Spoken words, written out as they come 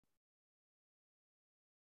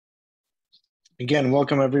Again,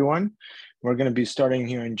 welcome everyone. We're going to be starting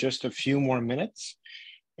here in just a few more minutes.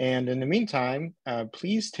 And in the meantime,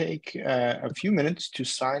 please take a few minutes to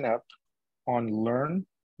sign up on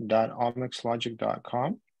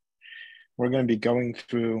learn.omicslogic.com. We're going to be going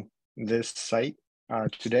through this site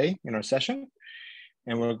today in our session.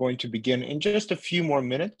 And we're going to begin in just a few more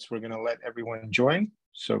minutes. We're going to let everyone join,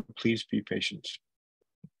 so please be patient.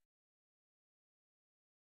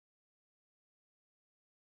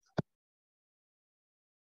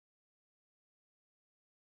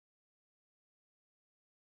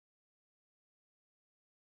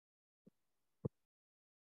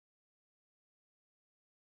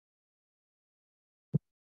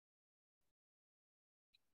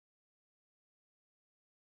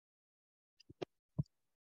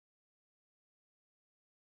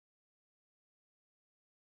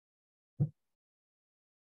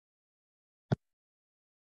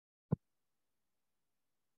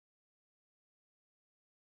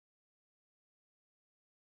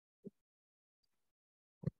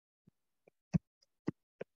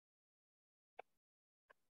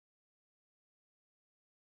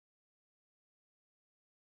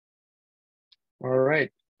 All right,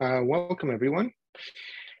 welcome everyone.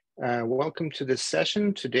 Welcome to this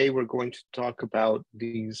session. Today we're going to talk about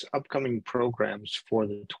these upcoming programs for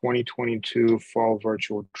the 2022 Fall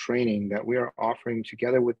Virtual Training that we are offering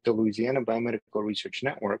together with the Louisiana Biomedical Research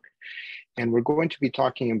Network. And we're going to be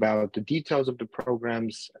talking about the details of the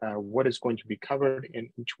programs, what is going to be covered in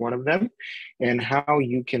each one of them, and how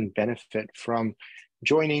you can benefit from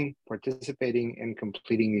joining, participating, and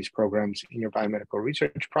completing these programs in your biomedical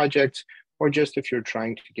research projects, or just if you're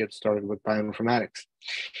trying to get started with bioinformatics.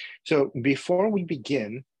 So before we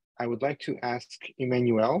begin, I would like to ask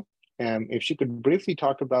Emmanuelle if she could briefly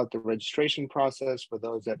talk about the registration process for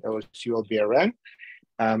those at LSU LBRN,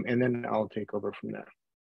 and then I'll take over from there.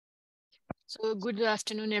 So good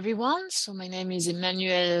afternoon, everyone. So my name is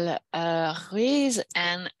Emmanuelle Ruiz,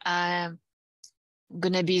 and I'm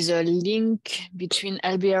going to be the link between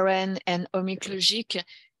LBRN and OmicsLogic,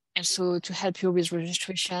 and so to help you with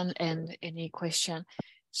registration and any question.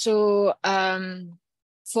 So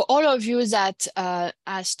for all of you that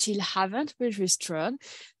I still haven't registered,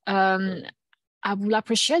 I would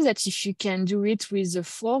appreciate that if you can do it with the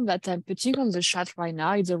form that I'm putting on the chat right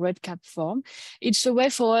now. It's a red cap form. It's a way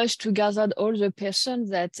for us to gather all the persons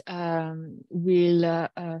that will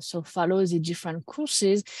so follow the different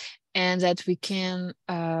courses, and that we can,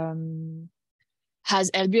 as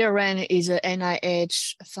LBRN is a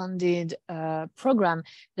NIH funded program,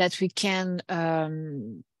 that we can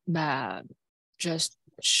just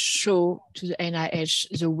show to the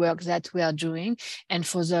NIH the work that we are doing, and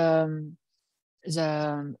for the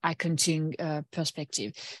accounting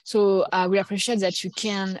perspective. So we appreciate that you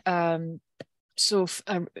can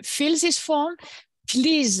fill this form,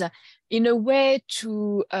 please, in a way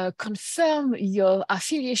to confirm your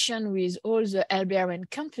affiliation with all the LBRN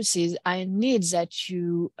campuses. I need that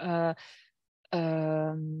you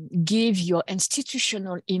give your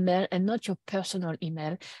institutional email and not your personal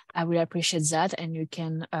email. I will appreciate that, and you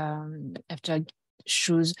can after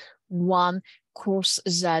choose one course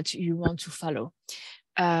that you want to follow.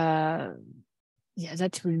 Yeah,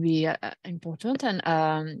 that will be important,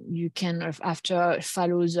 and you can after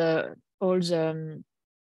follow all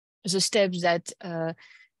the steps that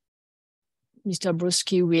Mr.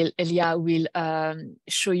 Broski Elia will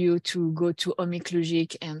show you to go to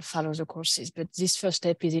OmicsLogic and follow the courses. But this first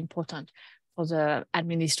step is important for the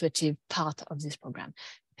administrative part of this program.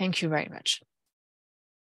 Thank you very much.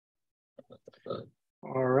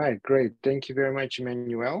 All right, great. Thank you very much,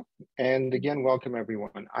 Emmanuelle. And again, welcome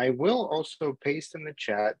everyone. I will also paste in the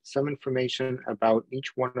chat some information about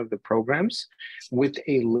each one of the programs with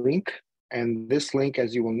a link. And this link,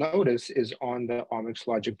 as you will notice, is on the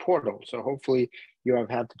OmicsLogic portal. So hopefully you have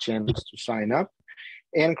had the chance to sign up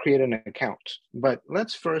and create an account. But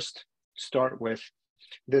let's first start with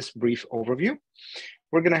this brief overview.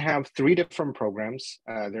 We're going to have 3 different programs.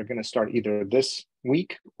 They're going to start either this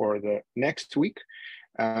week or the next week.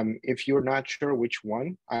 If you're not sure which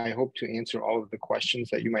one, I hope to answer all of the questions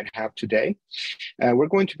that you might have today. We're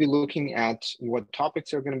going to be looking at what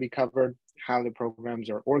topics are going to be covered, how the programs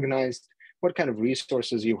are organized, what kind of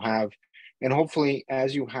resources you have, and hopefully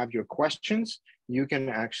as you have your questions, you can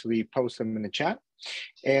actually post them in the chat,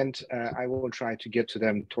 and I will try to get to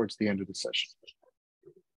them towards the end of the session.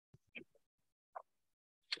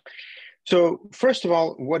 So first of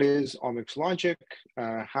all, what is OmicsLogic?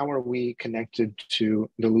 How are we connected to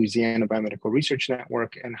the Louisiana Biomedical Research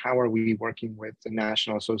Network? And how are we working with the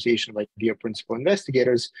National Association of Idea Principal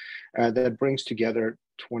Investigators that brings together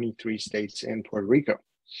 23 states and Puerto Rico?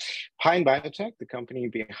 Pine Biotech, the company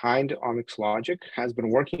behind OmicsLogic, has been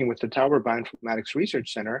working with the Tower Bioinformatics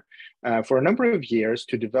Research Center for a number of years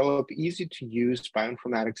to develop easy-to-use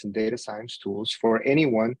bioinformatics and data science tools for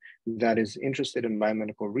anyone that is interested in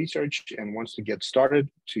biomedical research and wants to get started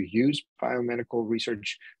to use biomedical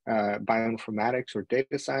research, bioinformatics or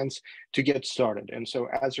data science to get started. And so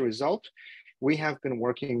as a result, we have been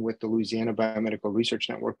working with the Louisiana Biomedical Research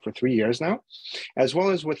Network for 3 years now, as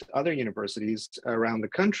well as with other universities around the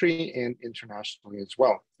country and internationally as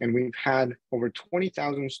well. And we've had over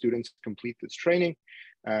 20,000 students complete this training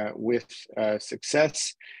with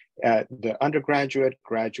success at the undergraduate,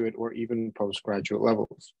 graduate, or even postgraduate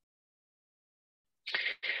levels.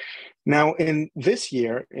 Now, in this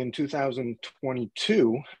year, in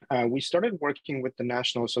 2022, we started working with the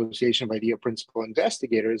National Association of IDEA Principal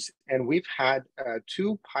Investigators, and we've had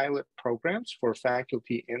 2 pilot programs for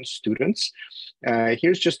faculty and students.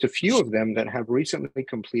 Here's just a few of them that have recently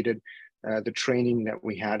completed the training that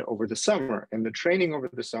we had over the summer. And the training over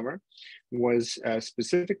the summer was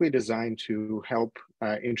specifically designed to help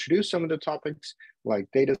introduce some of the topics like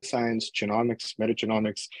data science, genomics,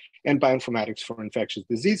 metagenomics, and bioinformatics for infectious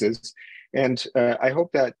diseases. And I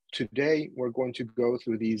hope that today we're going to go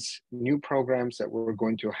through these new programs that we're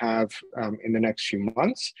going to have in the next few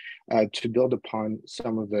months to build upon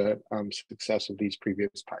some of the success of these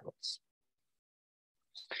previous pilots.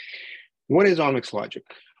 What is OmicsLogic?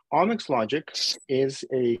 OmicsLogic is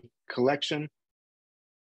a collection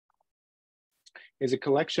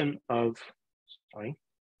of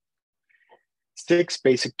 6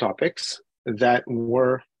 basic topics that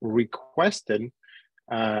were requested.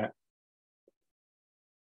 Okay,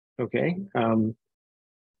 can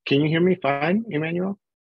you hear me fine, Emmanuel?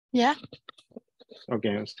 Yeah.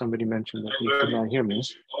 Okay, somebody mentioned that you could not hear me.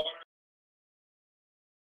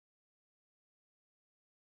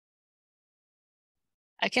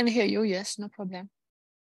 I can hear you, yes, no problem.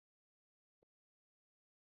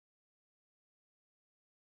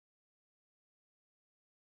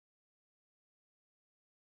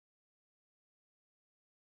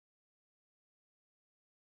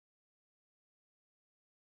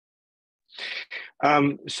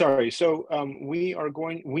 Sorry, so we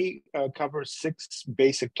cover 6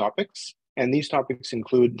 basic topics, and these topics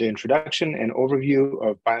include the introduction and overview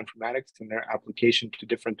of bioinformatics and their application to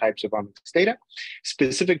different types of omics data,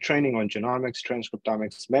 specific training on genomics,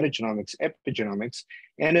 transcriptomics, metagenomics, epigenomics,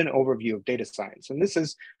 and an overview of data science. And this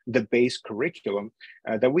is the base curriculum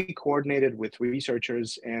that we coordinated with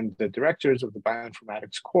researchers and the directors of the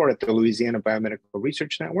bioinformatics core at the Louisiana Biomedical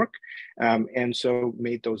Research Network, and so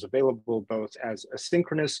made those available both as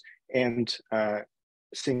asynchronous and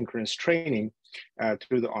synchronous training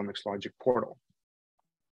through the OmicsLogic portal.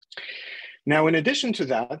 Now, in addition to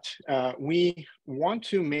that, we want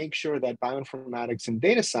to make sure that bioinformatics and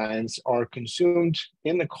data science are consumed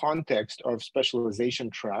in the context of specialization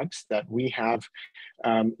tracks that we have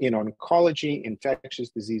in oncology, infectious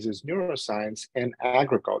diseases, neuroscience, and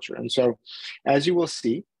agriculture. And so, as you will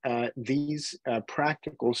see, these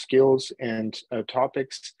practical skills and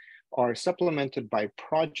topics are supplemented by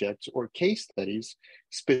projects or case studies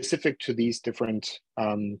specific to these different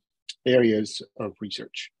areas of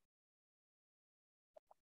research.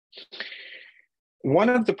 One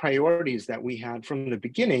of the priorities that we had from the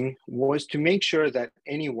beginning was to make sure that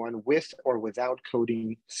anyone with or without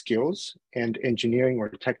coding skills and engineering or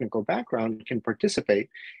technical background can participate.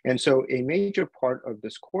 And so a major part of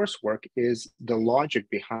this coursework is the logic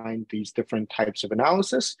behind these different types of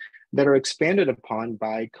analysis that are expanded upon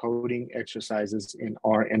by coding exercises in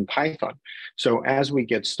R and Python. So as we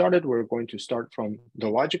get started, we're going to start from the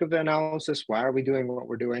logic of the analysis. Why are we doing what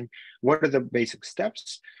we're doing? What are the basic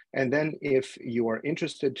steps? And then if you are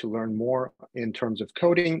interested to learn more in terms of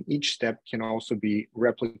coding, each step can also be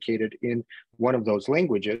replicated in one of those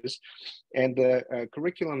languages. And the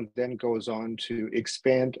curriculum then goes on to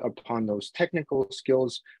expand upon those technical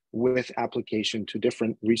skills with application to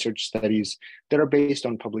different research studies that are based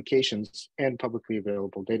on publications and publicly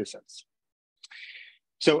available data sets.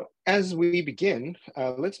 So as we begin,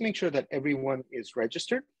 let's make sure that everyone is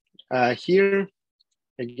registered. Here,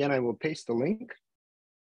 again, I will paste the link.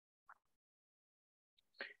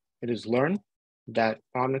 It is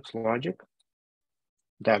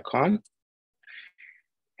learn.omicslogic.com.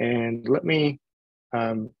 And let me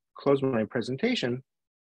close my presentation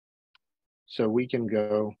so we can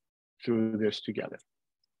go through this together.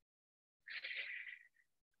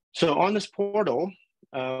 So on this portal,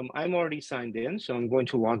 I'm already signed in, so I'm going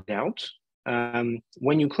to log out.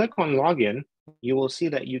 When you click on login, you will see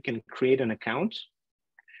that you can create an account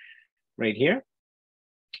right here.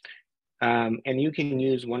 And you can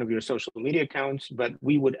use one of your social media accounts, but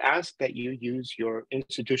we would ask that you use your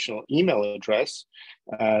institutional email address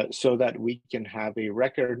so that we can have a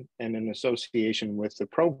record and an association with the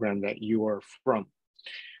program that you are from.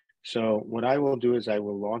 So what I will do is I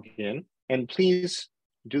will log in, and please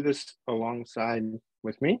do this alongside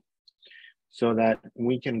with me so that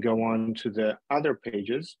we can go on to the other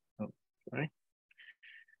pages,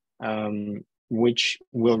 which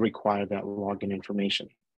will require that login information.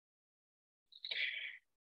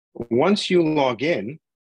 Once you log in,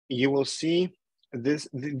 you will see this.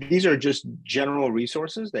 These are just general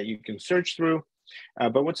resources that you can search through.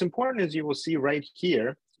 But what's important is you will see right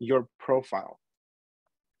here your profile.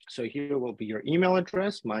 So here will be your email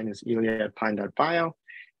address. Mine is ilya@pine.bio.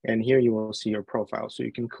 And here you will see your profile. So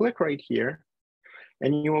you can click right here,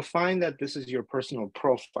 and you will find that this is your personal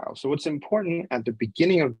profile. So what's important at the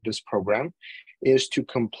beginning of this program is to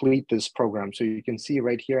complete this program. So you can see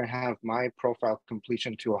right here, I have my profile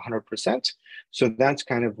completion to 100%. So that's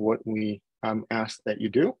kind of what we ask that you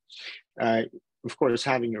do. Of course,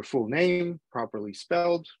 having your full name properly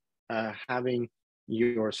spelled, having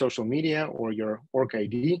your social media or your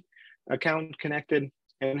OrcID account connected,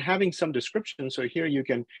 and having some description. So here you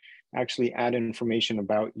can actually add information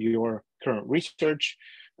about your current research,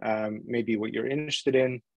 maybe what you're interested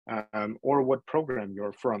in, or what program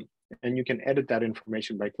you're from. And you can edit that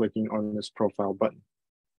information by clicking on this profile button.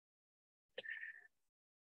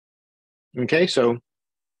 Okay, so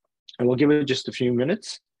I will give it just a few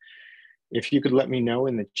minutes. If you could let me know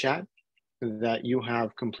in the chat that you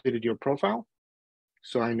have completed your profile,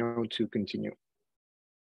 so I know to continue.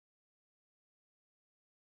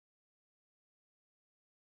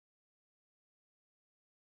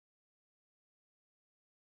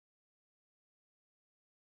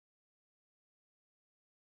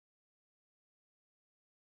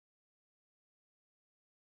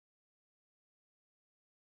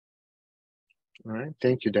 All right,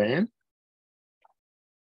 thank you, Diane.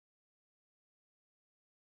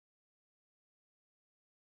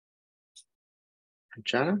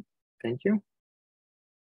 Jana, thank you.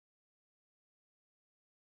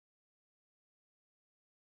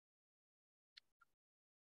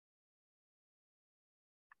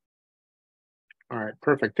 All right,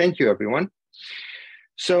 perfect. Thank you, everyone.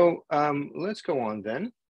 So let's go on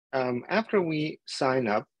then. After we sign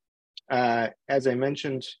up, as I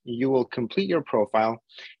mentioned, you will complete your profile,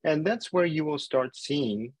 and that's where you will start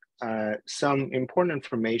seeing some important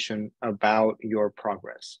information about your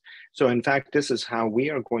progress. So in fact, this is how we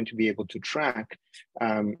are going to be able to track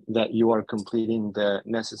that you are completing the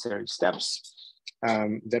necessary steps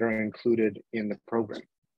that are included in the program.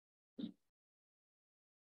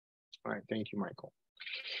 All right, thank you, Michael.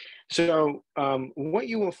 So what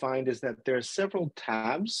you will find is that there are several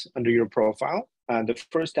tabs under your profile. The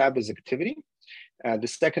first tab is activity. The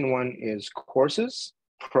second one is courses,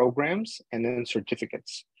 programs, and then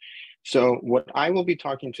certificates. So what I will be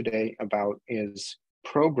talking today about is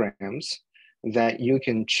programs that you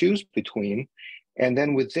can choose between. And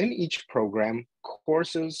then within each program,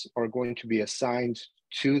 courses are going to be assigned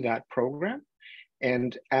to that program.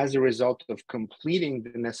 And as a result of completing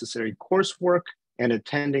the necessary coursework and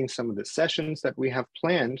attending some of the sessions that we have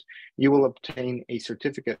planned, you will obtain a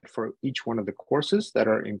certificate for each one of the courses that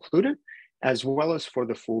are included, as well as for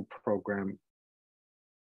the full program.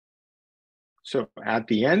 So at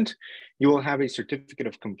the end, you will have a certificate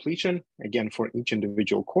of completion, again, for each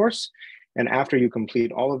individual course. And after you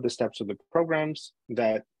complete all of the steps of the programs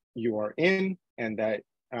that you are in, and that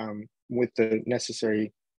with the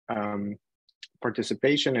necessary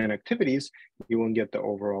participation and activities, you will get the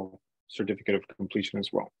overall certificate of completion as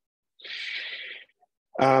well.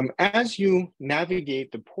 As you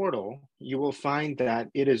navigate the portal, you will find that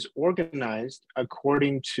it is organized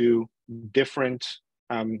according to different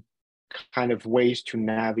kind of ways to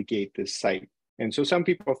navigate this site. And so some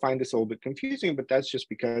people find this a little bit confusing, but that's just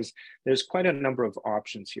because there's quite a number of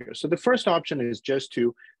options here. So the first option is just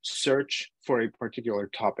to search for a particular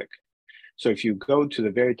topic. So if you go to the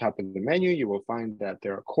very top of the menu, you will find that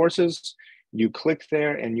there are courses. You click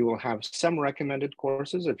there and you will have some recommended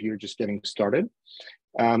courses if you're just getting started.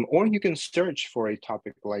 Or you can search for a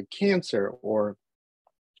topic like cancer or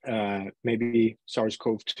maybe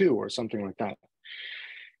SARS-CoV-2 or something like that.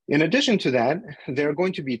 In addition to that, there are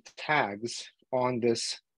going to be tags on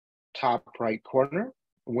this top right corner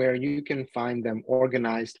where you can find them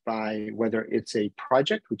organized by whether it's a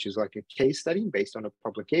project, which is like a case study based on a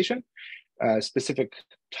publication, a specific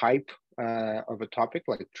type of a topic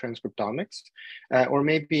like transcriptomics, or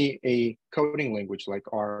maybe a coding language like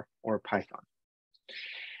R or Python.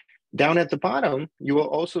 Down at the bottom, you will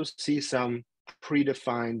also see some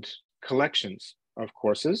predefined collections of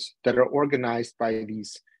courses that are organized by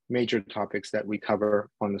these major topics that we cover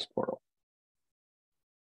on this portal.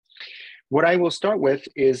 What I will start with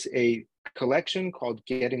is a collection called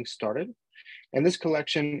Getting Started. And this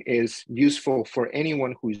collection is useful for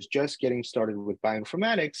anyone who's just getting started with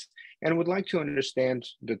bioinformatics and would like to understand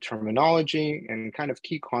the terminology and kind of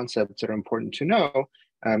key concepts that are important to know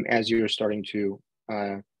as you're starting to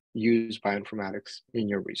use bioinformatics in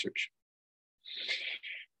your research.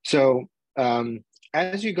 So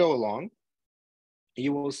as you go along,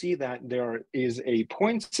 you will see that there is a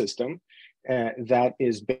point system that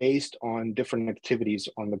is based on different activities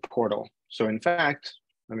on the portal. So in fact,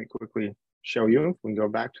 let me quickly show you. If we go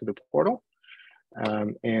back to the portal,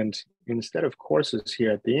 and instead of courses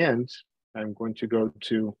here at the end, I'm going to go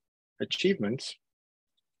to achievements.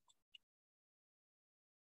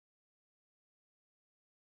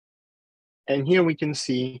 And here we can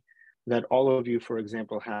see that all of you, for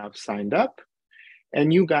example, have signed up,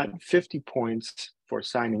 and you got 50 points for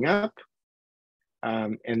signing up.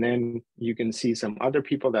 And then you can see some other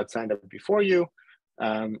people that signed up before you,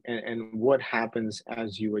 and what happens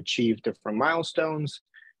as you achieve different milestones,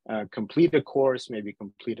 complete a course, maybe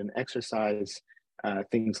complete an exercise,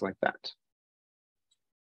 things like that.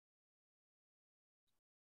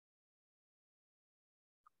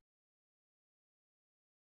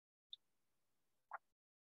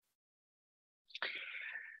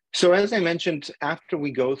 So as I mentioned, after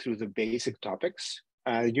we go through the basic topics,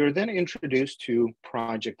 you're then introduced to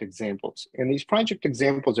project examples. And these project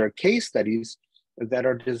examples are case studies that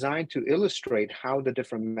are designed to illustrate how the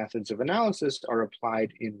different methods of analysis are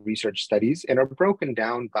applied in research studies and are broken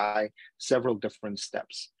down by several different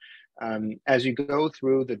steps. As you go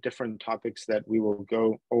through the different topics that we will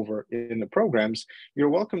go over in the programs, you're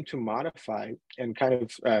welcome to modify and kind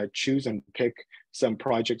of choose and pick some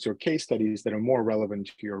projects or case studies that are more relevant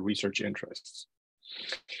to your research interests.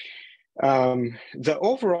 The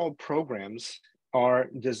overall programs are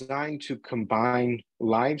designed to combine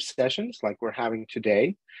live sessions like we're having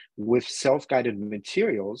today with self-guided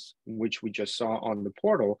materials, which we just saw on the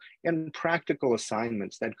portal, and practical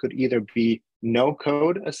assignments that could either be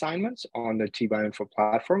no-code assignments on the TBioInfo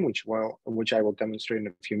platform, which I will demonstrate in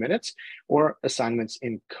a few minutes, or assignments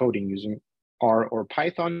in coding using R or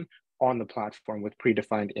Python on the platform with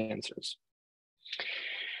predefined answers.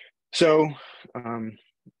 So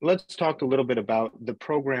let's talk a little bit about the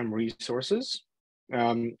program resources.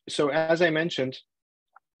 So as I mentioned,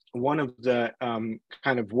 one of the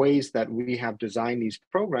kind of ways that we have designed these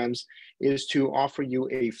programs is to offer you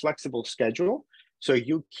a flexible schedule. So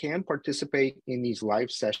you can participate in these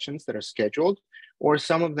live sessions that are scheduled, or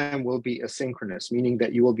some of them will be asynchronous, meaning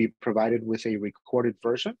that you will be provided with a recorded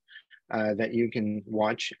version that you can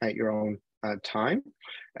watch at your own time.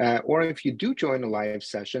 Or if you do join a live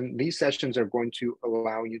session, these sessions are going to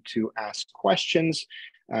allow you to ask questions,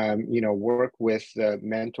 work with the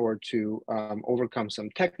mentor to overcome some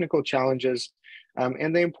technical challenges.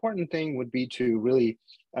 And the important thing would be to really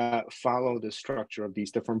follow the structure of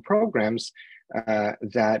these different programs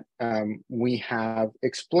that we have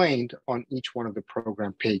explained on each one of the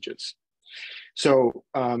program pages. So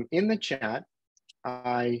in the chat,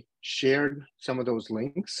 I shared some of those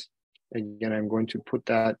links. Again, I'm going to put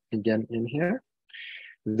that again in here.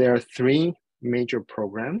 There are 3 major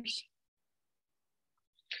programs.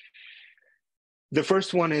 The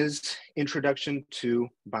first one is Introduction to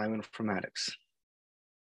Bioinformatics.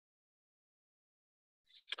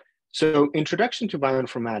 So Introduction to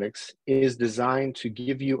Bioinformatics is designed to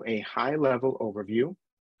give you a high-level overview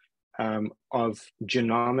of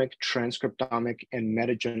genomic, transcriptomic, and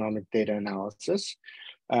metagenomic data analysis.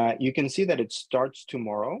 You can see that it starts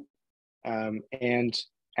tomorrow. And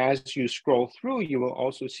as you scroll through, you will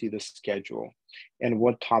also see the schedule and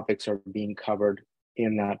what topics are being covered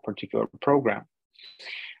in that particular program.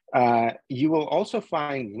 You will also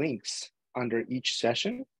find links under each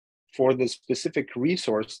session for the specific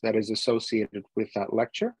resource that is associated with that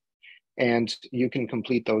lecture, and you can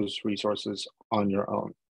complete those resources on your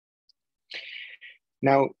own.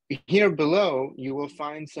 Now, here below, you will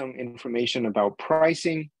find some information about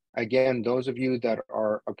pricing. Again, those of you that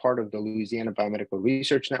are a part of the Louisiana Biomedical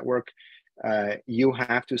Research Network, you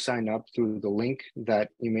have to sign up through the link that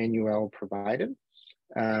Emmanuel provided.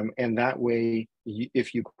 And that way,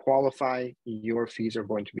 if you qualify, your fees are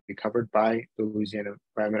going to be covered by the Louisiana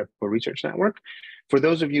Biomedical Research Network. For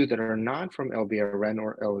those of you that are not from LBRN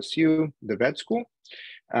or LSU, the vet school,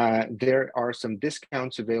 there are some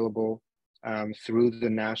discounts available through the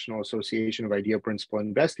National Association of Ideal Principal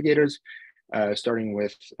Investigators, starting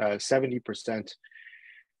with 70%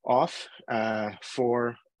 off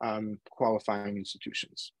for qualifying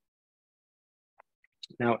institutions.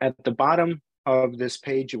 Now, at the bottom of this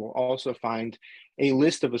page, you will also find a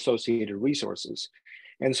list of associated resources.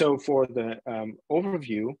 And so for the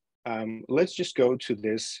overview, let's just go to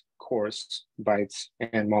this course, Bytes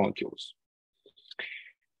and Molecules.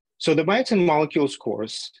 So the Bytes and Molecules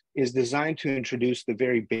course is designed to introduce the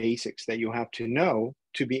very basics that you have to know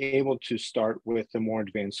to be able to start with the more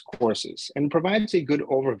advanced courses, and provides a good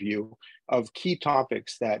overview of key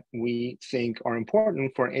topics that we think are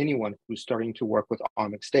important for anyone who's starting to work with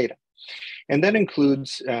omics data. And that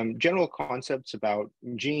includes general concepts about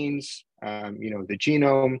genes, the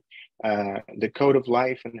genome, the code of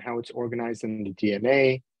life and how it's organized in the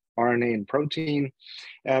DNA, RNA and protein,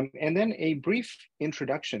 and then a brief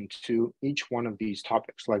introduction to each one of these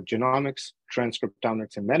topics like genomics,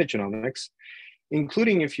 transcriptomics, and metagenomics,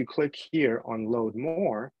 including, if you click here on load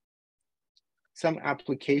more, some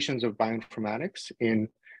applications of bioinformatics in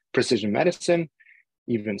precision medicine,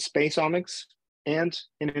 even space omics, and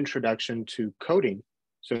an introduction to coding,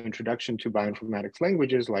 so introduction to bioinformatics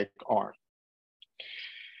languages like R.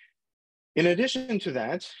 In addition to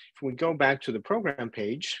that, if we go back to the program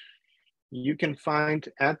page, you can find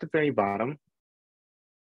at the very bottom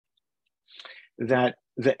that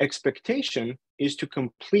the expectation is to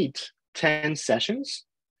complete 10 sessions.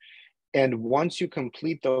 And once you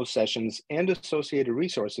complete those sessions and associated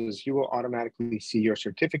resources, you will automatically see your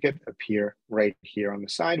certificate appear right here on the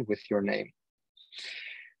side with your name.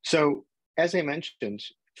 So as I mentioned,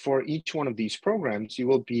 for each one of these programs, you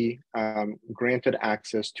will be granted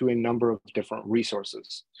access to a number of different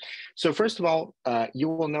resources. So first of all, you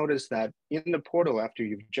will notice that in the portal, after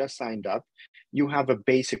you've just signed up, you have a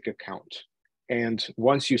basic account. And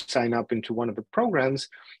once you sign up into one of the programs,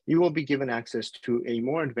 you will be given access to a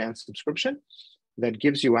more advanced subscription that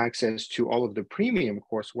gives you access to all of the premium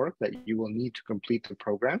coursework that you will need to complete the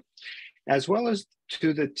program, as well as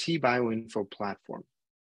to the T-Bioinfo platform.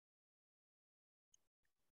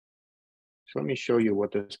 So let me show you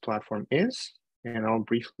what this platform is, and I'll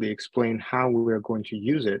briefly explain how we're going to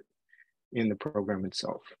use it in the program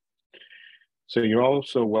itself. So you're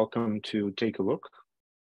also welcome to take a look.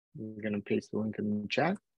 I'm going to paste the link in the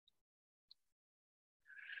chat.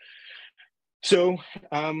 So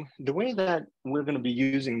the way that we're going to be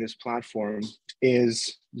using this platform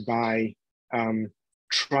is by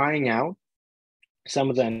trying out some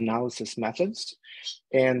of the analysis methods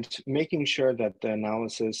and making sure that the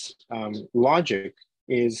analysis logic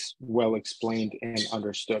is well explained and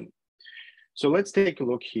understood. So let's take a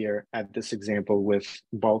look here at this example with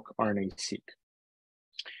bulk RNA-seq.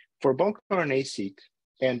 For bulk RNA-seq,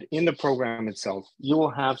 and in the program itself, you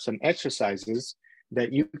will have some exercises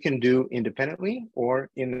that you can do independently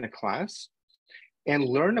or in the class and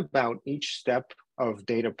learn about each step of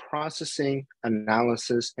data processing,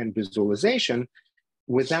 analysis, and visualization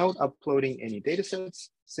without uploading any data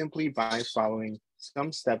sets, simply by following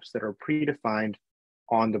some steps that are predefined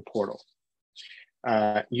on the portal.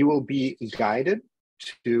 You will be guided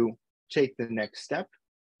to take the next step.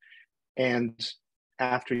 And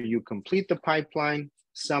after you complete the pipeline,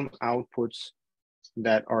 some outputs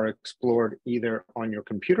that are explored either on your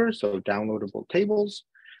computer, so downloadable tables,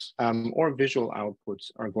 or visual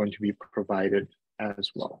outputs are going to be provided as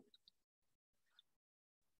well.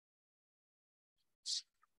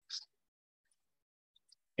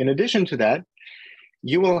 In addition to that,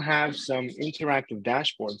 you will have some interactive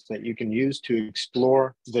dashboards that you can use to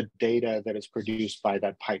explore the data that is produced by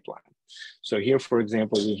that pipeline. So here, for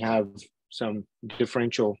example, we have some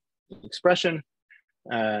differential expression,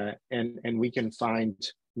 and we can find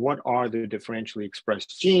what are the differentially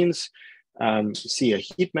expressed genes, see a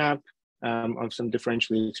heat map of some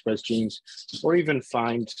differentially expressed genes, or even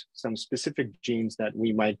find some specific genes that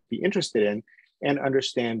we might be interested in and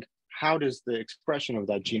understand how does the expression of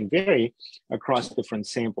that gene vary across different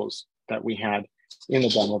samples that we had in the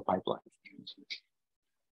demo pipeline.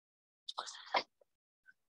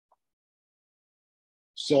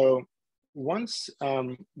 So once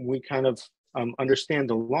we kind of understand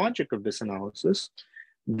the logic of this analysis,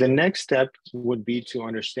 the next step would be to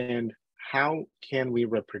understand how can we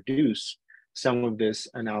reproduce some of this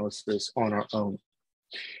analysis on our own.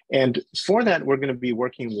 And for that, we're going to be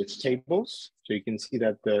working with tables. So you can see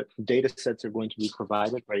that the data sets are going to be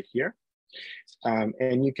provided right here.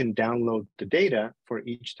 And you can download the data for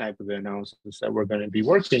each type of analysis that we're going to be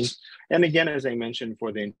working. And again, as I mentioned,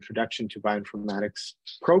 for the Introduction to Bioinformatics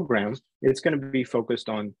program, it's going to be focused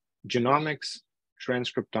on genomics,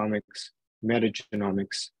 transcriptomics,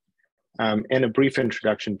 metagenomics, and a brief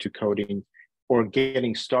introduction to coding or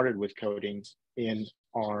getting started with coding in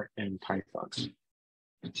R and Python.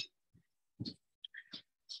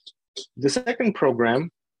 The second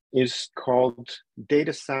program is called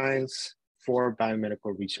Data Science for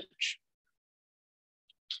Biomedical Research.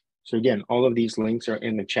 So again, all of these links are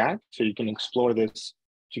in the chat, so you can explore this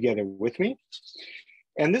together with me.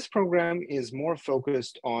 And this program is more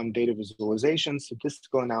focused on data visualization,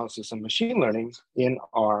 statistical analysis, and machine learning in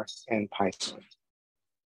R and Python.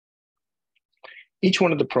 Each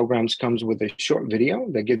one of the programs comes with a short video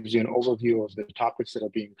that gives you an overview of the topics that are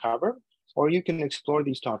being covered, or you can explore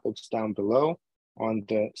these topics down below on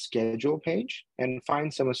the schedule page and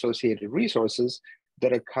find some associated resources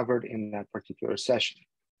that are covered in that particular session.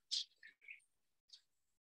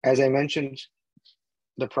 As I mentioned,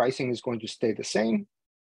 the pricing is going to stay the same.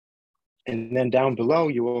 And then down below,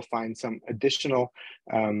 you will find some additional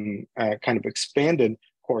kind of expanded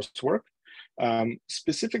coursework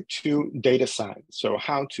specific to data science. So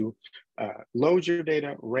how to load your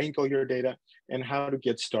data, wrangle your data, and how to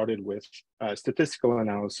get started with statistical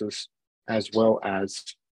analysis as well as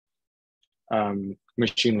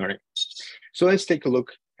machine learning. So let's take a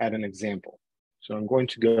look at an example. So I'm going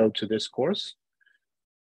to go to this course,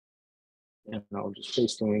 and I'll just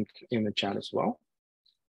paste the link in the chat as well.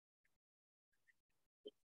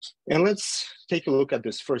 And let's take a look at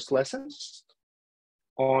this first lesson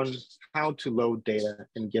on how to load data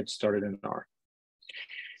and get started in R.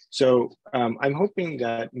 So I'm hoping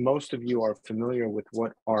that most of you are familiar with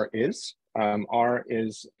what R is. R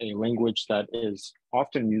is a language that is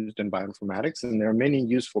often used in bioinformatics, and there are many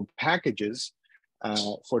useful packages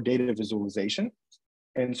for data visualization.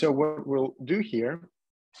 And so what we'll do here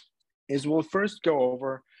is we'll first go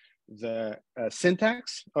over the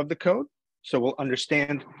syntax of the code. So we'll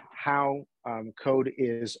understand how code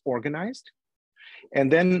is organized.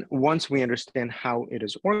 And then once we understand how it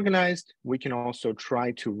is organized, we can also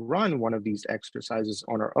try to run one of these exercises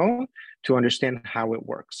on our own to understand how it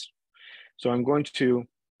works. So I'm going to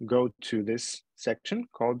go to this section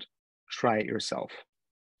called Try It Yourself.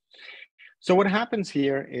 So what happens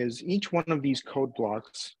here is each one of these code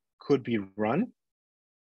blocks could be run.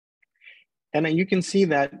 And you can see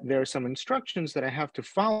that there are some instructions that I have to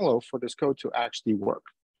follow for this code to actually work.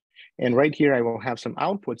 And right here, I will have some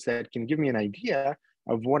outputs that can give me an idea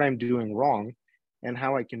of what I'm doing wrong and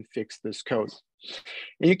how I can fix this code.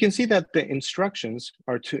 And you can see that the instructions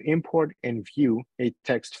are to import and view a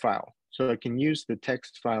text file. So I can use the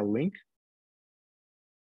text file link.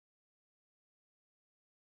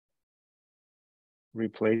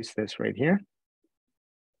 Replace this right here.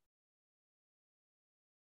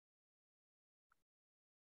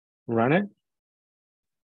 Run it.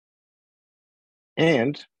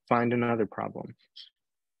 And find another problem.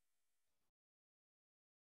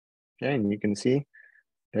 Okay, and you can see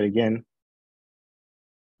that again,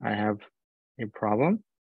 I have a problem.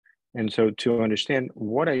 And so to understand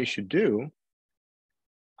what I should do,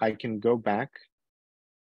 I can go back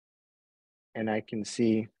and I can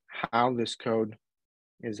see how this code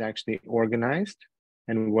is actually organized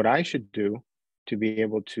and what I should do to be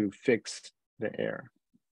able to fix the error.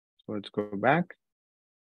 So let's go back.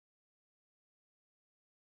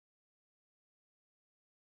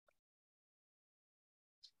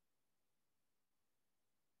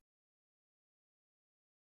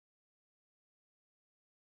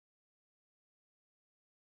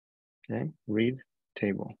 Okay, read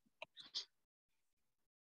table.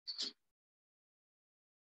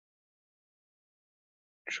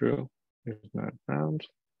 True is not found.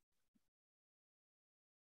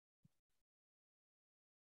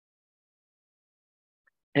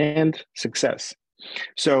 And success.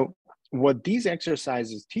 So what these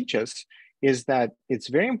exercises teach us is that it's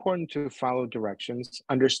very important to follow directions,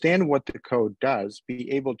 understand what the code does,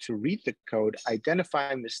 be able to read the code,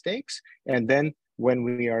 identify mistakes, and then when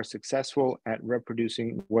we are successful at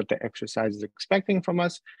reproducing what the exercise is expecting from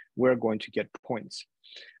us, we're going to get points.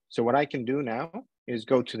 So what I can do now is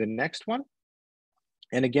go to the next one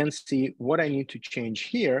and again see what I need to change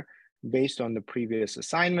here based on the previous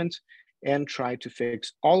assignment and try to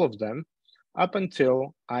fix all of them up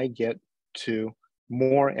until I get to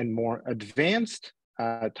more and more advanced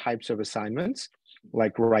types of assignments,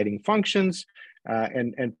 like writing functions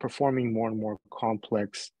and performing more and more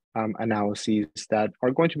complex analyses that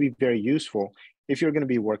are going to be very useful if you're going to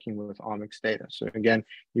be working with omics data. So again,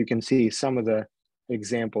 you can see some of the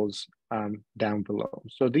examples down below.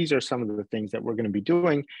 So these are some of the things that we're going to be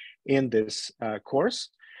doing in this course.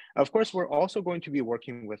 Of course, we're also going to be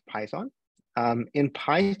working with Python. In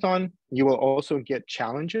Python, you will also get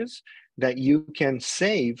challenges that you can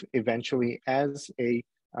save eventually as a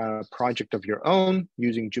project of your own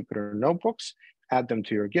using Jupyter notebooks, add them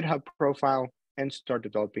to your GitHub profile, and start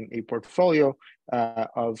developing a portfolio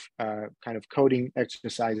of kind of coding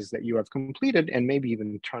exercises that you have completed, and maybe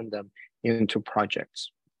even turn them into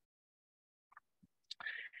projects.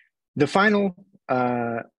 The final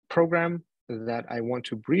program that I want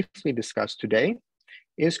to briefly discuss today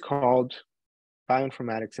is called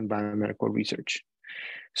Bioinformatics and Biomedical Research.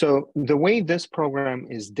 So the way this program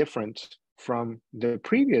is different from the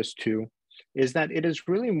previous two is that it is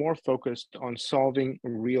really more focused on solving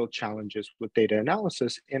real challenges with data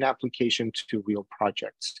analysis in application to real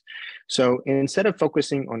projects. So instead of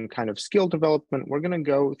focusing on kind of skill development, we're going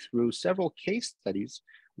to go through several case studies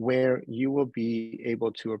where you will be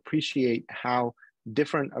able to appreciate how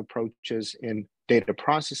different approaches in data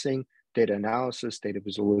processing, data analysis, data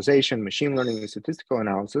visualization, machine learning, and statistical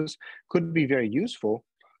analysis could be very useful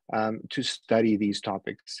to study these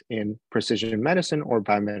topics in precision medicine or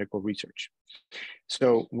biomedical research.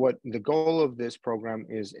 So what the goal of this program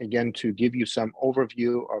is, again, to give you some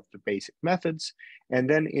overview of the basic methods and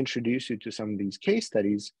then introduce you to some of these case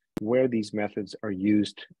studies where these methods are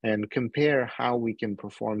used and compare how we can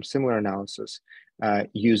perform similar analysis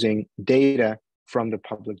using data from the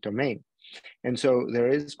public domain. And so there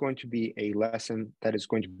is going to be a lesson that is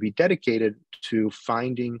going to be dedicated to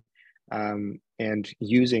finding and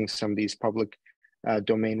using some of these public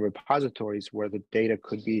domain repositories where the data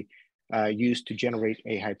could be used to generate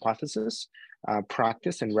a hypothesis,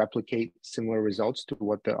 practice and replicate similar results to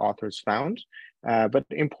what the authors found, but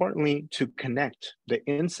importantly, to connect the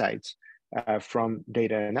insights from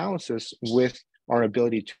data analysis with our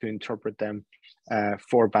ability to interpret them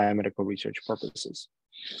for biomedical research purposes.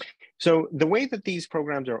 So the way that these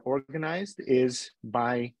programs are organized is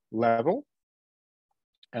by level.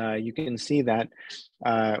 You can see that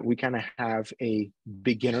we kind of have a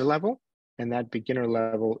beginner level, and that beginner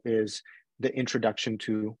level is the introduction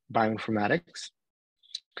to bioinformatics.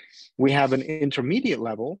 We have an intermediate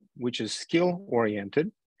level, which is skill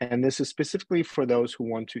oriented, and this is specifically for those who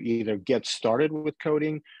want to either get started with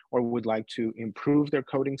coding or would like to improve their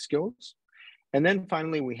coding skills. And then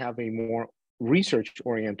finally, we have a more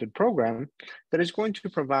research-oriented program that is going to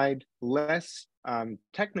provide less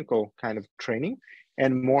technical kind of training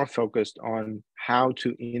and more focused on how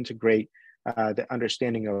to integrate the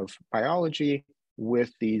understanding of biology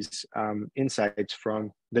with these insights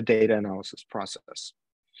from the data analysis process.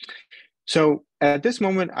 So at this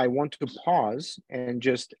moment, I want to pause and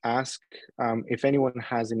just ask if anyone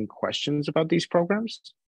has any questions about these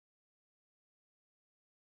programs.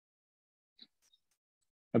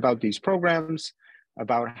 About these programs,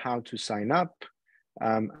 about how to sign up,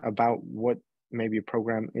 about what maybe a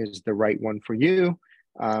program is the right one for you,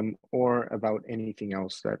 or about anything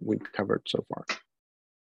else that we've covered so far.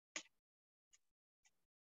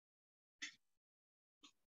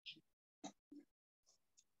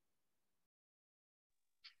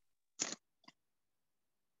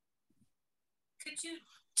 Could you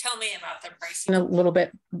tell me about the pricing a little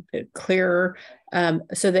bit clearer?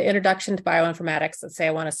 So the introduction to bioinformatics, let's say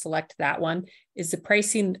I want to select that one. Is the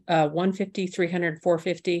pricing 150, 300,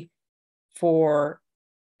 450 for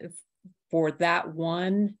that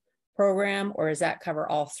one program, or does that cover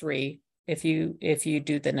all three if you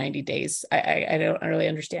do the 90 days? I don't really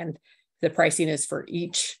understand if the pricing is for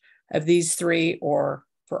each of these three or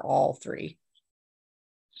for all three.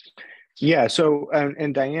 Yeah, so,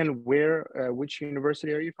 and Diane, which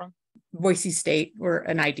university are you from? Boise State, or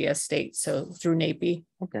an idea state, so through NAIPI.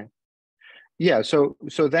 Okay. Yeah, so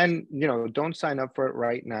then, don't sign up for it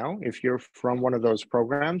right now. If you're from one of those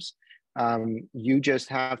programs, you just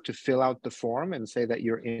have to fill out the form and say that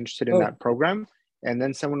you're interested in that program. And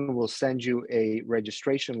then someone will send you a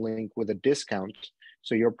registration link with a discount.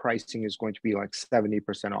 So your pricing is going to be like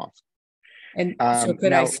 70% off. And so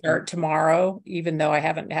could I start tomorrow, even though I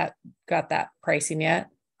haven't got that pricing yet?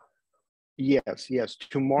 Yes,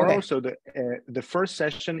 tomorrow. Okay. So the first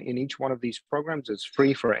session in each one of these programs is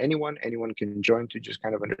free for anyone. Anyone can join to just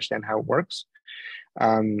kind of understand how it works.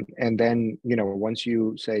 And then, once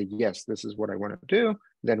you say, yes, this is what I want to do,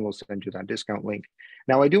 then we'll send you that discount link.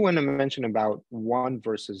 Now, I do want to mention about 1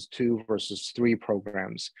 versus 2 versus 3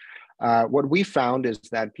 programs. What we found is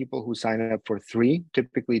that people who sign up for 3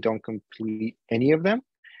 typically don't complete any of them.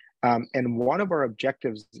 And one of our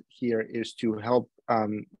objectives here is to help,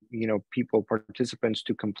 participants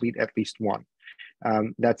to complete at least 1.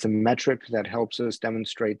 That's a metric that helps us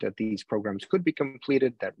demonstrate that these programs could be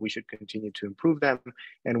completed, that we should continue to improve them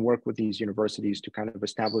and work with these universities to kind of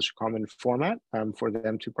establish a common format for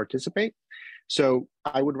them to participate. So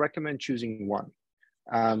I would recommend choosing 1.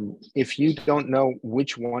 If you don't know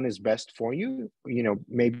which one is best for you,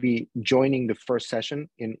 maybe joining the first session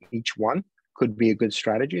in each one could be a good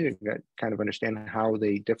strategy to kind of understand how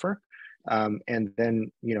they differ, and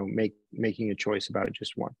then making a choice about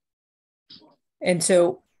just one. And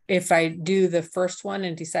so if I do the first one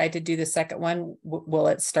and decide to do the second one, will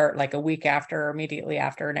it start like a week after or immediately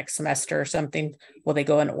after next semester or something? Will they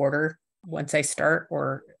go in order once I start,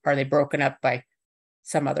 or are they broken up by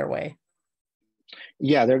some other way?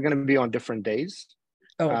 Yeah, they're going to be on different days.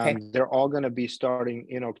 Oh, okay. They're all going to be starting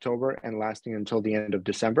in October and lasting until the end of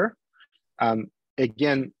December.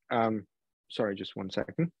 Again, sorry, just one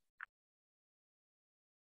second.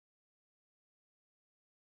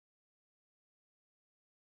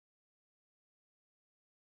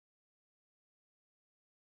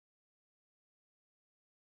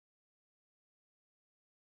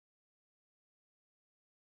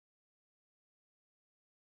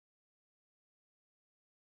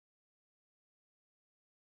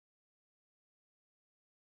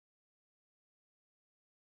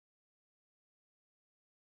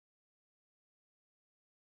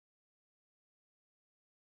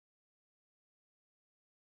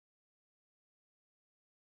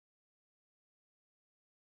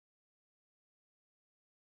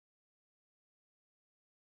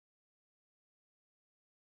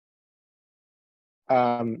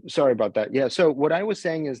 Sorry about that. Yeah. So what I was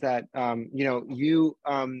saying is that the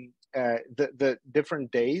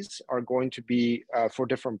different days are going to be for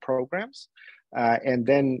different programs, and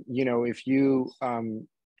then if you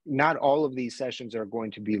not all of these sessions are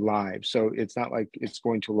going to be live, so it's not like it's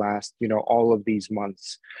going to last all of these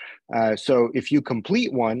months. So if you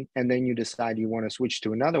complete one and then you decide you want to switch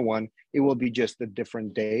to another one, it will be just a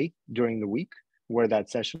different day during the week where that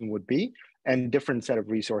session would be, and different set of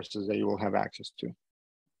resources that you will have access to.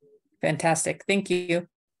 Fantastic. Thank you.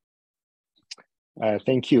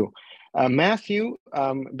 Thank you. Matthew,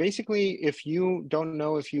 basically, if you don't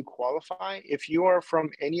know if you qualify, if you are from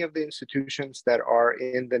any of the institutions that are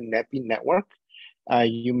in the NAIPI network,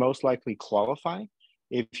 you most likely qualify.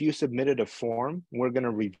 If you submitted a form, we're going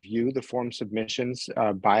to review the form submissions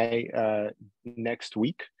by next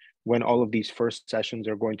week, when all of these first sessions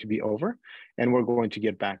are going to be over, and we're going to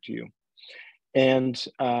get back to you. And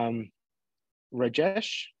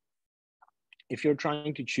Rajesh, if you're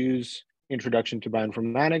trying to choose Introduction to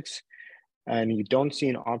Bioinformatics and you don't see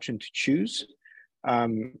an option to choose,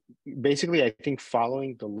 basically, I think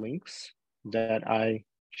following the links that I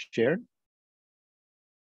shared,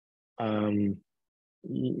 are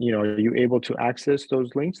you able to access those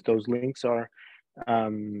links? Those links are,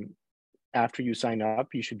 after you sign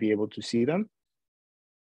up, you should be able to see them.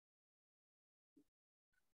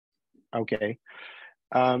 Okay.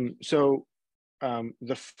 So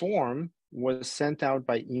the form was sent out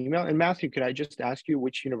by email. And Matthew, could I just ask you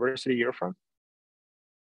which university you're from?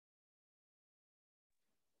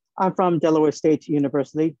 I'm from Delaware State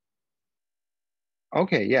University.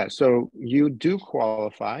 Okay, yeah, so you do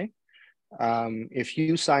qualify. If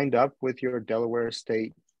you signed up with your Delaware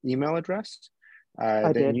State email address,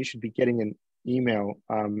 then you should be getting an email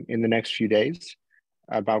in the next few days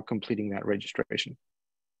about completing that registration.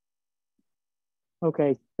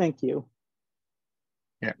 Okay, thank you.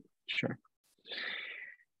 Yeah, sure.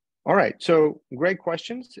 All right, so great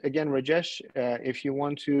questions. Again, Rajesh, if you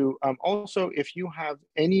want to, also, if you have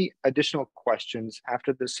any additional questions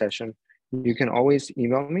after this session, you can always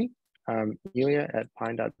email me,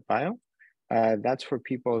 Ilya@pine.bio. That's for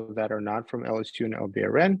people that are not from LSU and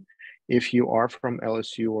LBRN. If you are from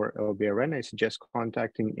LSU or LBRN, I suggest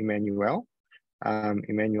contacting Emmanuel.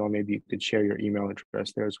 Emmanuel, maybe you could share your email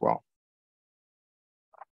address there as well.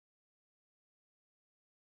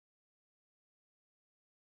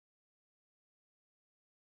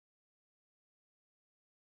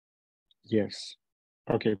 Yes.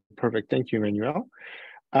 Okay, perfect. Thank you, Emmanuel.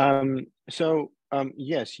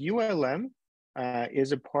 Yes, ULM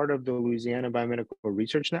is a part of the Louisiana Biomedical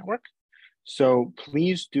Research Network. So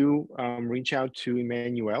please do reach out to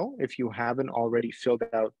Emmanuel if you haven't already filled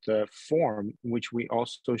out the form, which we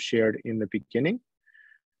also shared in the beginning.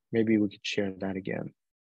 Maybe we could share that again.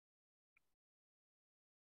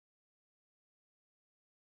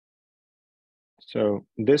 So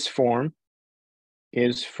this form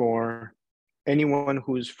is for anyone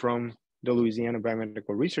who's from the Louisiana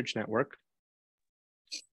Biomedical Research Network.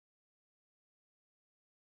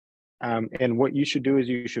 And what you should do is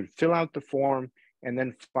you should fill out the form and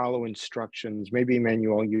then follow instructions. Maybe,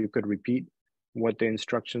 Emmanuel, you could repeat what the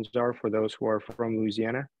instructions are for those who are from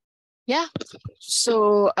Louisiana. Yeah,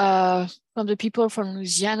 so from the people from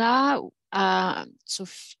Louisiana, so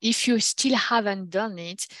if you still haven't done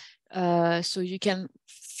it, so you can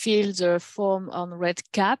fill the form on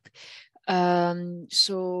RedCap.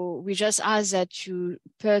 So we just ask that you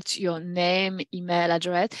put your name, email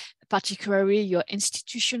address, particularly your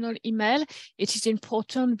institutional email. It is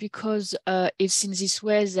important because it's in this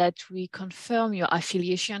way that we confirm your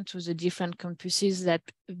affiliation to the different campuses that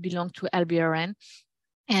belong to LBRN.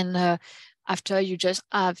 And after, you just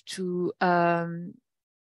have to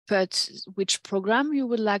put which program you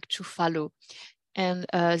would like to follow. And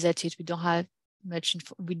that's it. We don't have much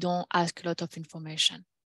we don't ask a lot of information.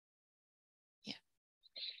 Yeah.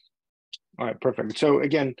 All right, perfect. So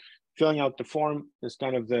again, filling out the form is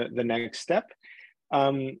kind of the next step.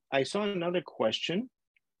 I saw another question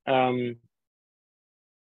about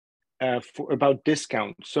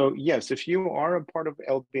discounts. So yes, if you are a part of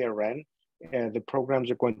LBRN, the programs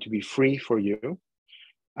are going to be free for you.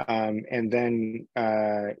 And then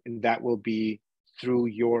that will be through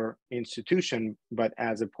your institution, but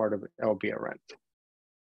as a part of LBRN.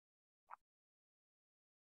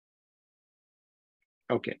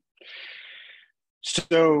 Okay.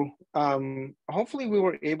 So hopefully we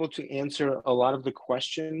were able to answer a lot of the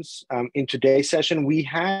questions in today's session. We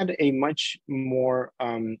had a much more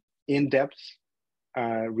in-depth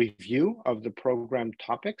review of the program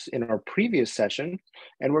topics in our previous session,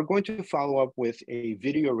 and we're going to follow up with a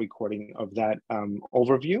video recording of that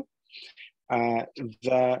overview.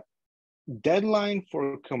 The deadline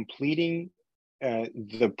for completing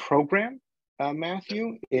the program,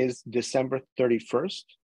 Matthew, is December 31st.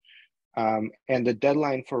 And the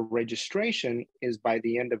deadline for registration is by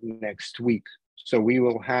the end of next week. So we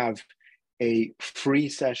will have a free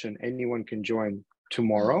session. Anyone can join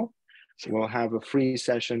tomorrow. We'll have a free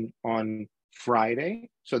session on Friday.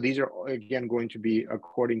 So these are, again, going to be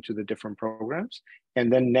according to the different programs.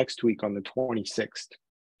 And then next week on the 26th.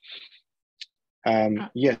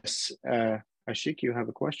 Yes, Ashik, you have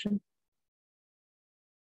a question?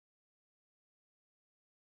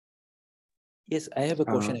 Yes, I have a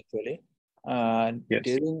question actually. Yes.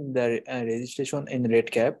 During the registration in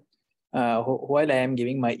RedCap, while I am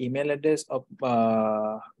giving my email address of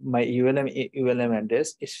my ULM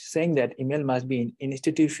address, it's saying that email must be an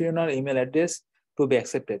institutional email address to be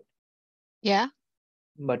accepted. Yeah.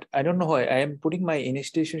 But I don't know why I am putting my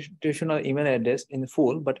institutional email address in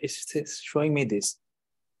full, but it's showing me this.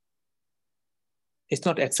 It's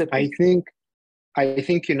not accepted. I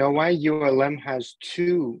think you know why. ULM has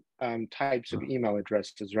two types of email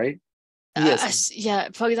addresses, right? Yes. Yeah.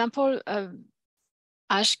 For example,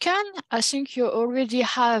 Ashkan, I think you already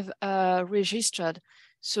have registered.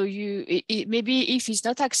 So maybe if it's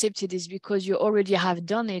not accepted, it's because you already have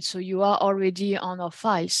done it. So you are already on our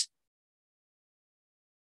files.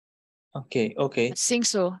 Okay. Okay. I think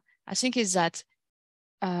so. I think it's that.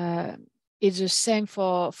 It's the same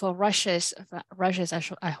for Rashes. Rashes,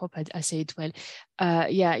 I hope I say it well.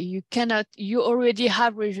 Yeah, you already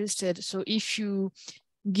have registered. So if you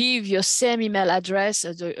give your same email address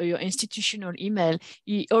as your institutional email,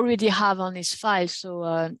 you already have on his file.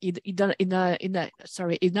 So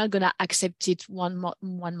it's not gonna accept it one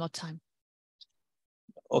more time.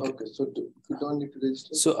 Okay. So you don't need to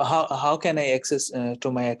register. So how can I access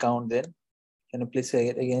to my account then? Can you please say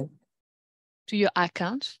it again? To your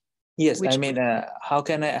account? Yes, I mean, how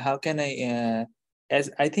can I, as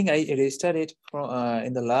I think I registered it from,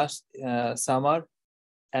 in the last summer,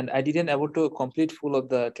 and I didn't able to complete full of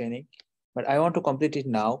the training, but I want to complete it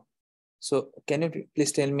now. So can you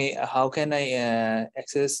please tell me how can I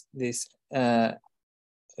access this, the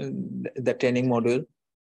training module?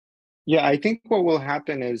 Yeah, I think what will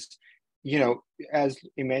happen is, you know, as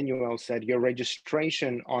Emmanuel said, your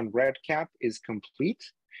registration on RedCap is complete.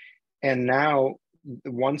 And now,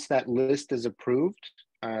 once that list is approved,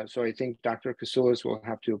 so I think Dr. Kasoulas will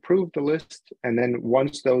have to approve the list. And then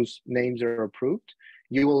once those names are approved,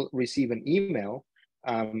 you will receive an email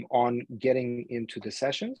on getting into the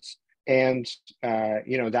sessions. And,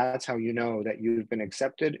 you know, that's how you know that you've been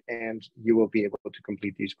accepted and you will be able to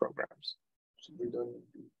complete these programs.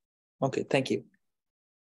 Okay, thank you.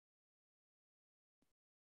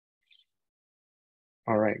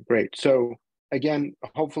 All right, great. So again,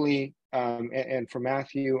 hopefully, and for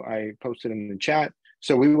Matthew, I posted in the chat.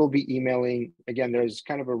 So we will be emailing, again, there's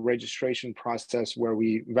kind of a registration process where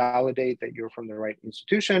we validate that you're from the right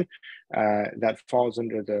institution that falls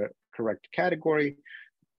under the correct category.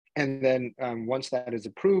 And then once that is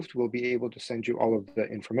approved, we'll be able to send you all of the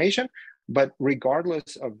information. But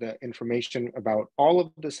regardless of the information about all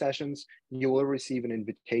of the sessions, you will receive an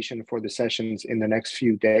invitation for the sessions in the next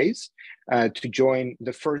few days to join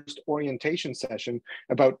the first orientation session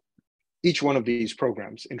about each one of these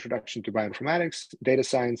programs: Introduction to Bioinformatics, Data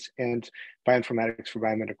Science, and Bioinformatics for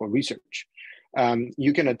Biomedical Research.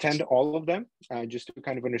 You can attend all of them just to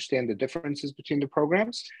kind of understand the differences between the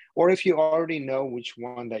programs. Or if you already know which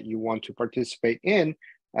one that you want to participate in,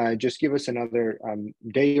 just give us another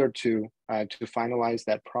day or two to finalize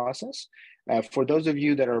that process. For those of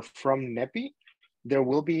you that are from NAIPI, there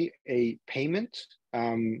will be a payment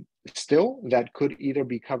still that could either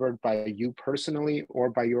be covered by you personally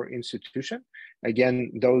or by your institution.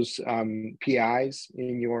 Again, those PIs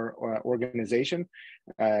in your organization,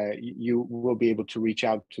 you will be able to reach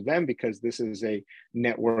out to them because this is a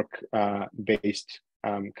network-based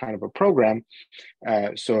kind of a program.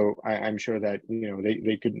 So I'm sure that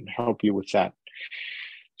they could help you with that.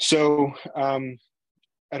 So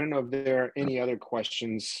I don't know if there are any other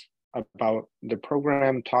questions about the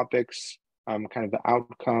program topics, kind of the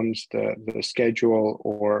outcomes, the schedule,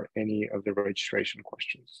 or any of the registration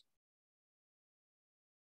questions.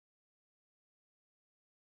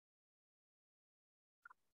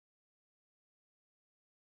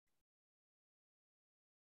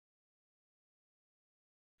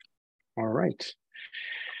 All right.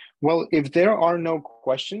 Well, if there are no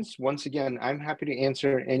questions, once again, I'm happy to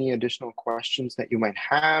answer any additional questions that you might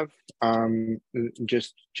have.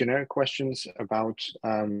 Just generic questions about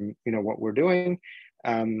what we're doing,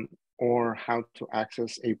 or how to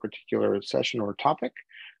access a particular session or topic.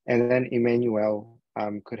 And then Emmanuel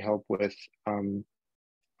could help with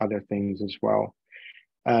other things as well.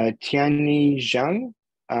 Tiani Zhang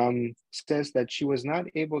says that she was not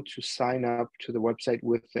able to sign up to the website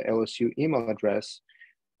with the LSU email address,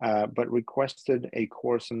 but requested a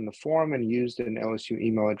course in the forum and used an LSU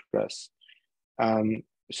email address.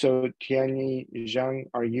 So Tiani Zhang,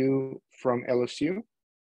 are you from LSU?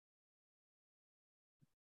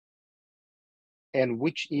 And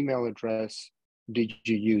which email address did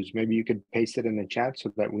you use? Maybe you could paste it in the chat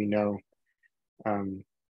so that we know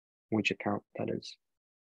which account that is.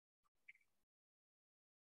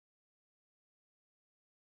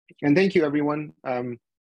 And thank you, everyone.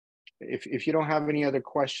 If you don't have any other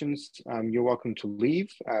questions, you're welcome to leave.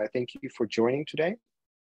 Thank you for joining today.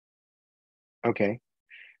 Okay.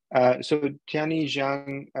 So Tiani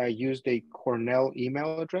Zhang used a Cornell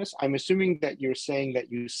email address. I'm assuming that you're saying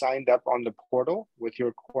that you signed up on the portal with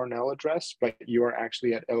your Cornell address, but you're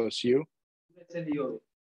actually at LSU.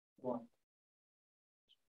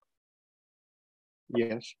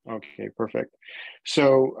 Yes, okay, perfect.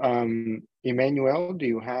 So Emmanuel, do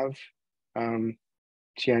you have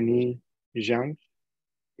Tiani Zhang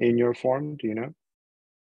in your form? Do you know?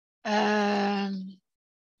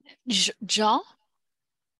 Jean?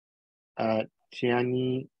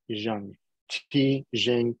 Tiani Zhang.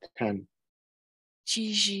 T-Zheng-Ten.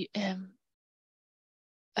 G-G-M.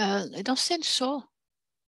 I don't think so.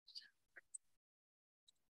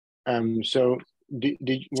 So were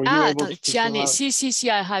you able to Tiani, see,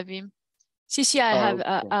 I have him. See, I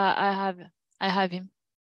have him.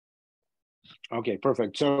 Okay,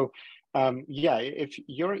 perfect. So yeah, if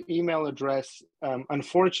your email address,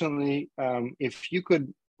 unfortunately, if you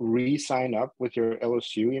could re-sign up with your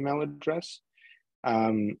LSU email address,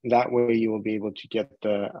 that way you will be able to get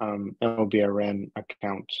the LBRN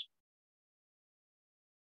account.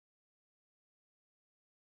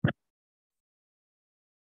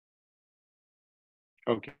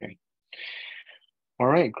 Okay. All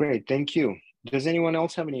right, great, thank you. Does anyone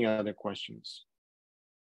else have any other questions?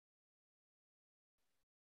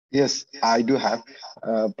 Yes, I do have,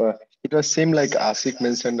 but it was same like Asik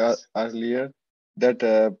mentioned earlier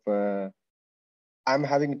that I'm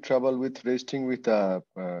having trouble with registering with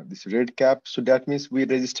this red cap. So that means we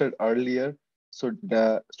registered earlier. So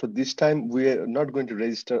this time we're not going to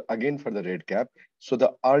register again for the red cap. So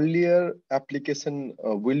the earlier application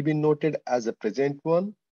will be noted as a present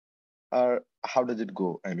one, or how does it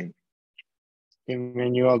go? I mean,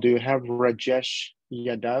 Emmanuel, do you have Rajesh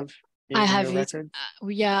Yadav? I have it.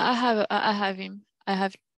 Yeah, I have him. I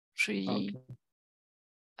have 3. Okay.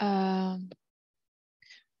 I'm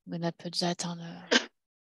gonna put that on a.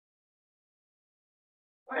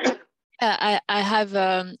 I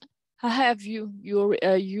have you.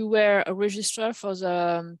 You were a registrar for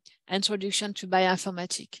the introduction to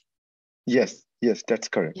bioinformatics. yes, that's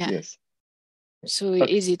correct. Yeah. Yes. So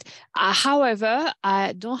okay. Is it? However,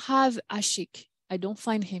 I don't have Ashik. I don't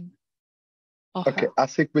find him. Okay,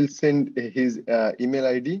 Asik will send his email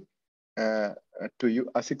ID to you.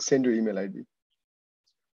 Asik, send your email ID.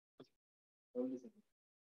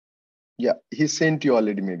 Yeah, he sent you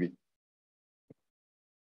already, maybe.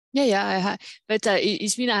 Yeah, I have, but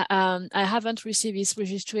it's been I haven't received his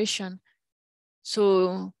registration.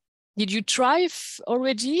 So, did you try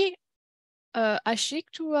already, Ashik,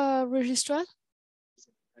 to register?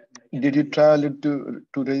 Did you try to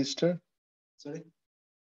register? Sorry?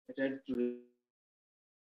 I tried to.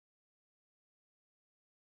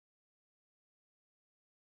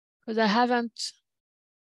 Because I haven't.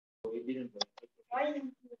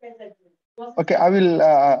 Okay, I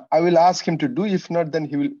will ask him to do. If not, then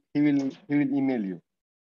he will email you.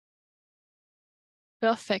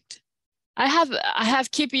 Perfect. I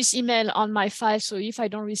have kept his email on my file, so if I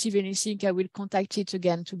don't receive anything, I will contact it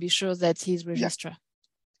again to be sure that he's registered.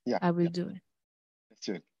 Yeah, I will do it. That's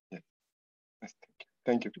it. Yeah.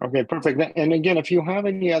 Thank you. Okay, perfect. And again, if you have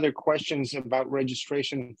any other questions about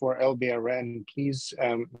registration for LBRN, please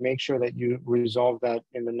make sure that you resolve that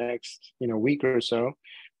in the next week or so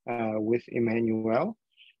with Emmanuel.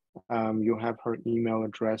 You'll have her email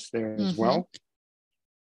address there as well.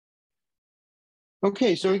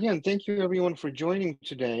 Okay, so again, thank you everyone for joining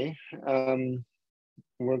today.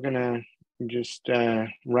 We're gonna just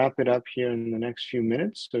wrap it up here in the next few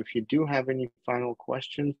minutes. So if you do have any final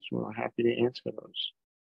questions, we're happy to answer those.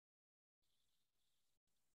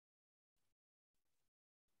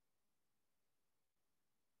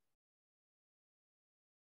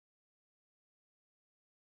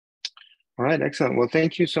 All right, excellent. Well,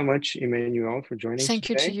 thank you so much, Emmanuel, for joining Thank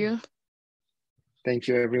today. you to you. Thank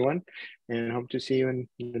you, everyone, and hope to see you in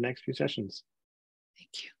the next few sessions.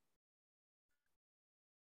 Thank you.